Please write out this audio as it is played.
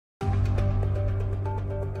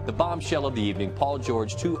the bombshell of the evening, Paul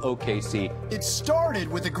George to OKC. It started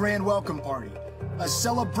with a grand welcome party, a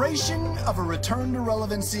celebration of a return to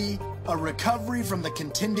relevancy, a recovery from the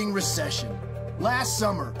contending recession. Last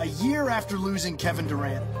summer, a year after losing Kevin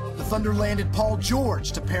Durant, the Thunder landed Paul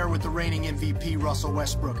George to pair with the reigning MVP Russell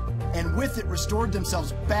Westbrook, and with it restored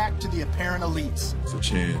themselves back to the apparent elites. It's a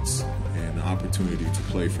chance and an opportunity to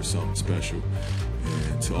play for something special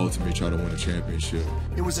and to ultimately try to win a championship.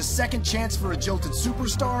 It was a second chance for a jilted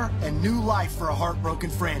superstar and new life for a heartbroken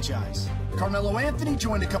franchise. Carmelo Anthony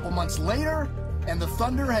joined a couple months later, and the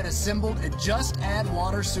Thunder had assembled a just add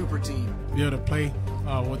water super team. Be able to play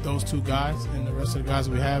with those two guys and the rest of the guys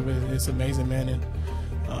we have, it's amazing, man, and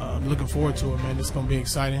I'm looking forward to it, man. It's going to be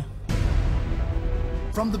exciting.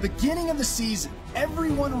 From the beginning of the season,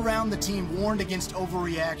 everyone around the team warned against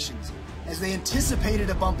overreactions as they anticipated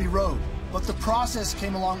a bumpy road, but the process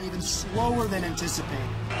came along even slower than anticipated.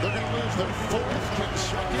 They're going to lose their fourth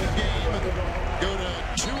consecutive game and go to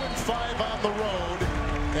 2-5 on the road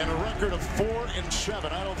and a record of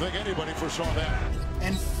 4-7. I don't think anybody foresaw that.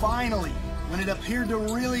 And finally, when it appeared to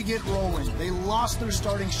really get rolling, they lost their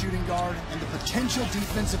starting shooting guard and the potential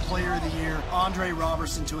defensive player of the year, Andre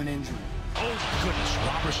Robertson, to an injury. Oh, goodness.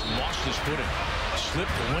 Robertson lost his footing.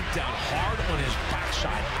 Slipped and went down hard on his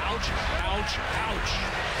backside. Ouch, ouch,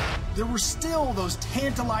 ouch. There were still those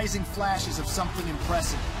tantalizing flashes of something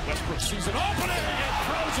impressive. Westbrook sees an opening and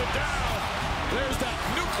throws it down. There's that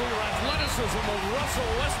nuclear athleticism of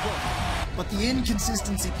Russell Westbrook. But the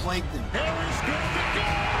inconsistency plagued them. Harry's good to go.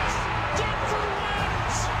 Denver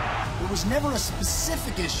wins. There was never a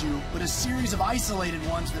specific issue, but a series of isolated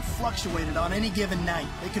ones that fluctuated on any given night.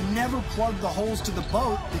 They could never plug the holes to the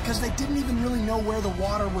boat because they didn't even really know where the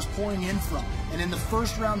water was pouring in from. And in the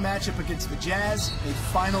first round matchup against the Jazz, they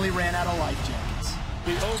finally ran out of life jackets.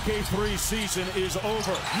 The OK3 season is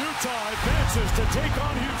over. Utah advances to take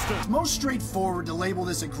on Houston. It's most straightforward to label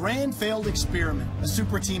this a grand failed experiment, a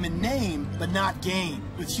super team in name, but not game,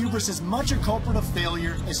 with hubris as much a culprit of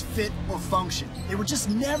failure as fit or function. They were just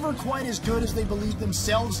never quite as good as they believed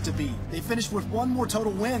themselves to be. They finished with one more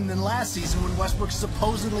total win than last season when Westbrook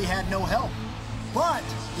supposedly had no help. But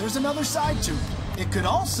there's another side to it. It could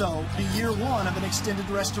also be year one of an extended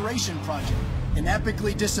restoration project. An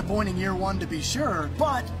epically disappointing year one to be sure,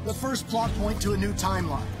 but the first plot point to a new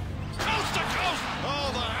timeline. Coast to coast. Oh,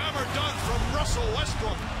 the hammer dunk from Russell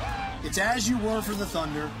Westbrook. It's as you were for the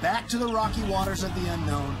Thunder, back to the rocky waters of the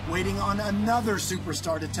unknown, waiting on another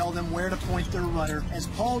superstar to tell them where to point their rudder, as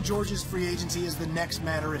Paul George's free agency is the next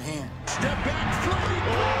matter at hand. Step back three.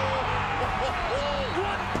 Oh,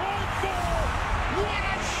 1.4. What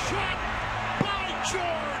a shot by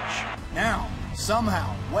George. Now,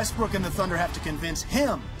 somehow, Westbrook and the Thunder have to convince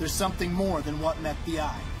him there's something more than what met the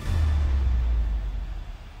eye.